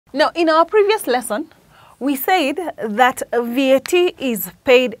Now, in our previous lesson, we said that VAT is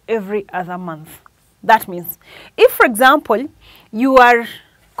paid every other month. That means, if, for example, you are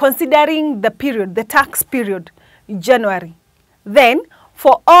considering the period, the tax period, January, then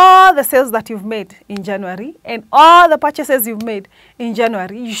for all the sales that you've made in January and all the purchases you've made in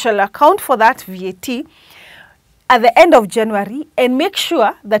January, you shall account for that VAT at the end of January and make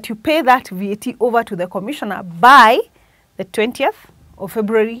sure that you pay that VAT over to the commissioner by the 20th of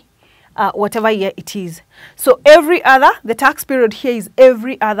February, whatever year it is. So every other, the tax period here is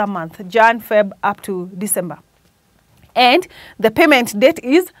every other month, Jan, Feb, up to December. And the payment date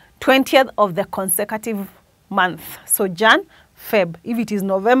is 20th of the consecutive month. So Jan, Feb. If it is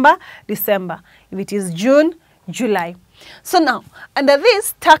November, December. If it is June, July. So now, under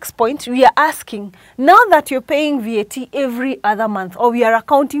this tax point, we are asking, now that you're paying VAT every other month, or we are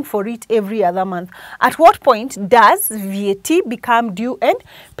accounting for it every other month, at what point does VAT become due and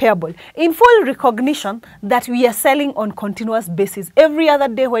payable? In full recognition that we are selling on continuous basis. Every other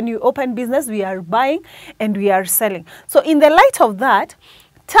day when you open business, we are buying and we are selling. So in the light of that,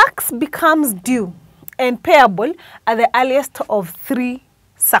 tax becomes due and payable at the earliest of 3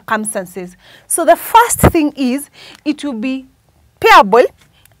 circumstances. So the first thing is it will be payable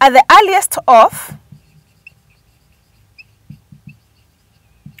at the earliest of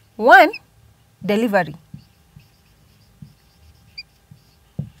 1, delivery,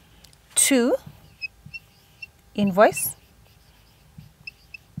 2, invoice,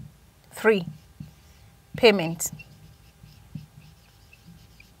 3, payment,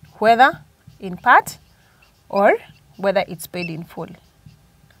 whether in part or whether it's paid in full.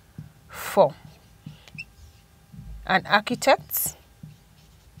 4, an architect's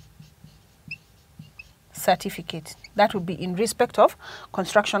certificate. That would be in respect of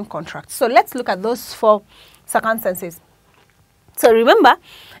construction contracts. So let's look at those 4 circumstances. So remember,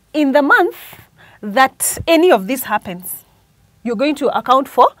 in the month that any of this happens, you're going to account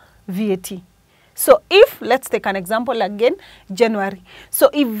for VAT. So if, let's take an example again, January. So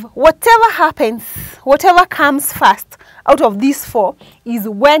if whatever happens, whatever comes first out of these 4 is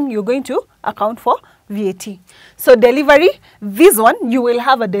when you're going to account for VAT. So delivery, this one, you will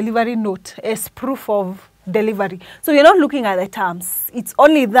have a delivery note as proof of delivery. So you're not looking at the terms. It's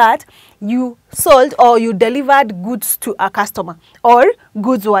only that you sold or you delivered goods to a customer or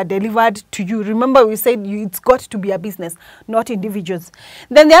goods were delivered to you. Remember we said it's got to be a business, not individuals.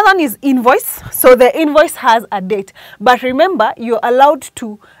 Then the other one is invoice. So the invoice has a date. But remember, you're allowed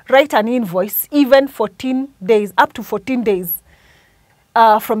to write an invoice even 14 days, up to 14 days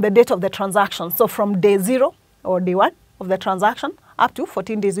from the date of the transaction. So from day 0 or day 1 of the transaction up to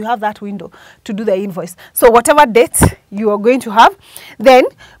 14 days, you have that window to do the invoice. So whatever date you are going to have, then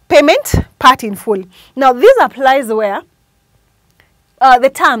payment part in full. Now this applies where the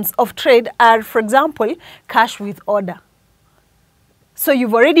terms of trade are, for example, cash with order. So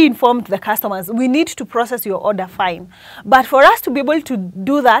you've already informed the customers, we need to process your order, fine. But for us to be able to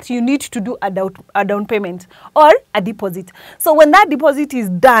do that, you need to do a down payment or a deposit. So when that deposit is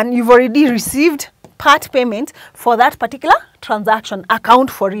done, you've already received part payment for that particular transaction.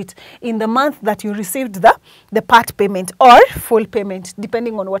 Account for it in the month that you received the part payment or full payment,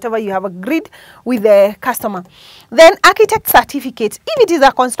 depending on whatever you have agreed with the customer. Then architect certificate, if it is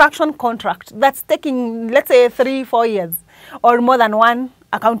a construction contract that's taking, let's say, 3-4 years or more than 1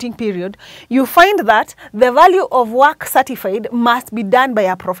 accounting period, you find that the value of work certified must be done by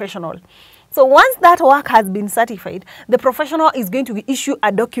a professional. So once that work has been certified, the professional is going to issue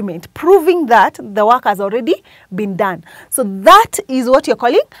a document proving that the work has already been done. So that is what you're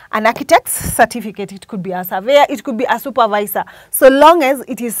calling an architect's certificate. It could be a surveyor, it could be a supervisor, so long as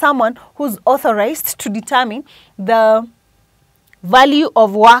it is someone who's authorized to determine the value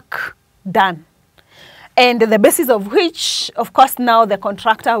of work done, and the basis of which, of course, now the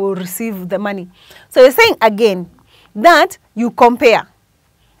contractor will receive the money. So you're saying again that you compare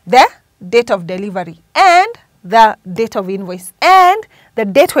the date of delivery and the date of invoice and the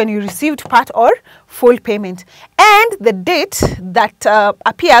date when you received part or full payment and the date that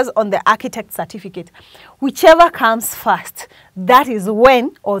appears on the architect certificate. Whichever comes first, that is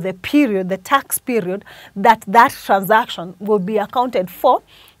when, or the period, the tax period, that transaction will be accounted for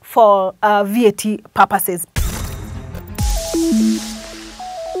VAT purposes.